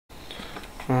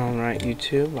Alright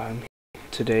YouTube, I'm here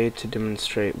today to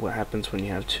demonstrate what happens when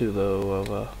you have too low of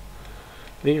a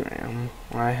VRAM.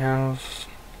 I have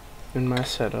in my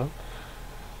setup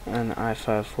an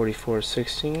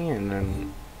i5-4460 and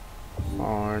an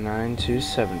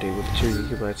R9-270 with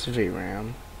 2 GB of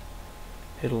VRAM.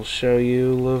 It'll show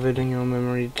you low video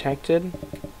memory detected.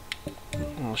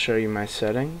 I'll show you my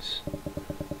settings.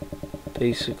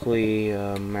 Basically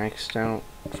maxed out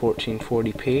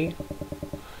 1440p.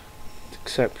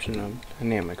 Exception of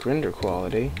dynamic render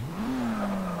quality.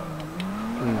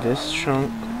 And this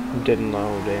chunk didn't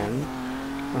load in.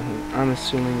 I'm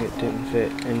assuming it didn't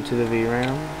fit into the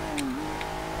VRAM.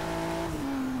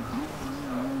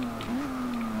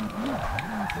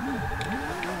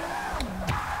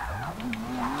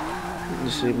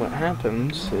 You see, what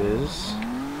happens is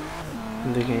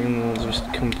the game will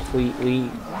just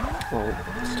completely,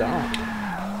 stop.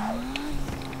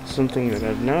 Something that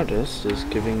I've noticed is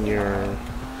giving your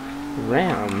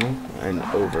RAM an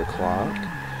overclock.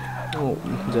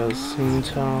 Does seem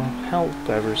to help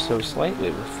ever so slightly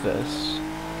with this,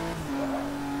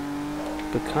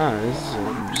 because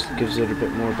it just gives it a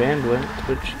bit more bandwidth,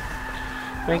 which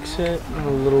makes it a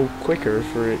little quicker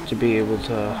for it to be able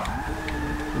to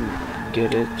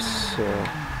get its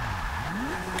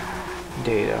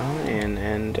data in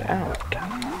and out.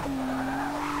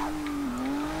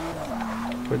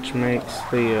 Which makes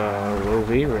the low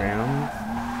VRAM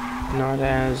not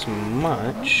as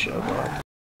much of a...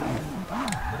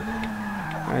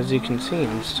 As you can see,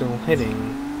 I'm still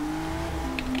hitting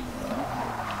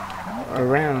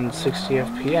around 60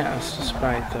 FPS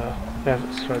despite the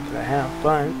graphics card that I have,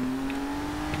 but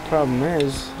the problem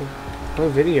is low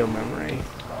video memory,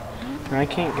 and I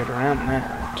can't get around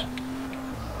that.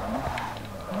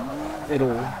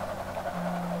 It'll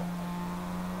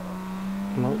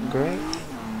look great.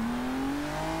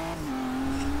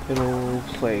 It'll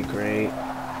play great,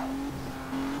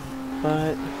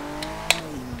 but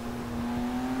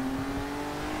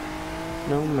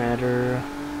no matter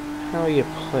how you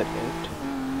put it,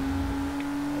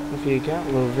 if you got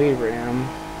low VRAM,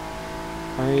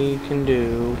 all you can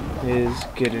do is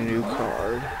get a new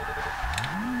card.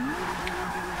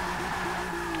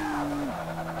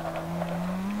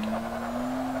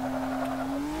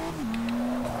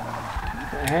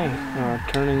 Hey,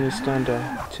 turning this down to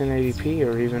 1080p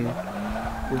or even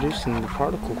reducing the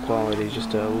particle quality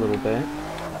just a little bit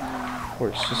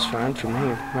works just fine for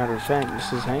me. Matter of fact,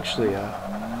 this is actually a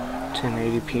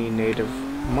 1080p native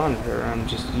monitor. I'm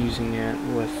just using it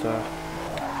with a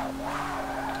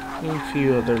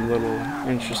few other little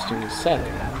interesting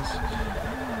settings,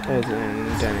 as in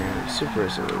dynamic super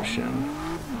resolution,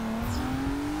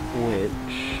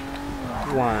 which,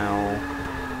 while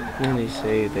many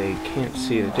say they can't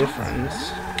see the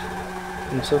difference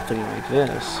in something like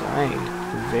this, I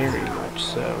very much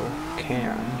so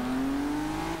can.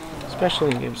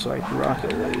 Especially in games like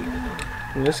Rocket League.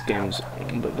 And this game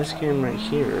right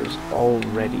here is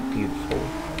already beautiful.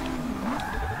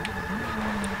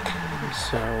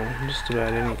 So just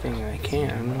about anything I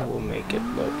can will make it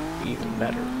look even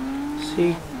better.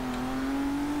 See,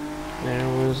 there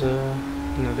was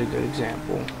another good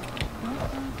example.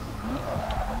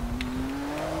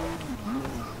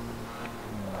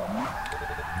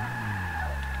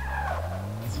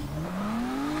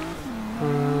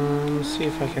 Let's see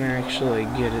if I can actually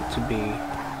get it to be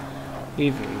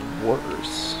even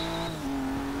worse.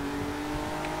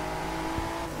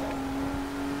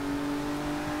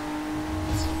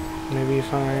 Maybe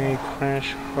if I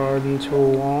crash hard into a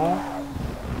wall.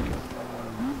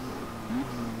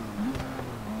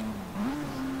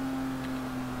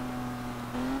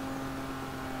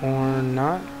 Or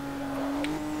not.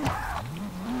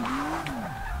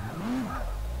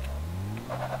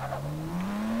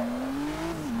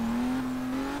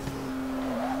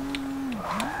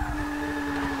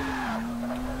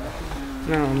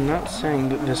 Now, I'm not saying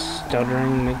that this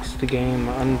stuttering makes the game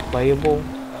unplayable.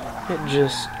 It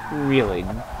just really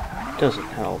doesn't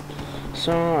help.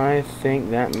 So I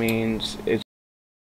think that means it's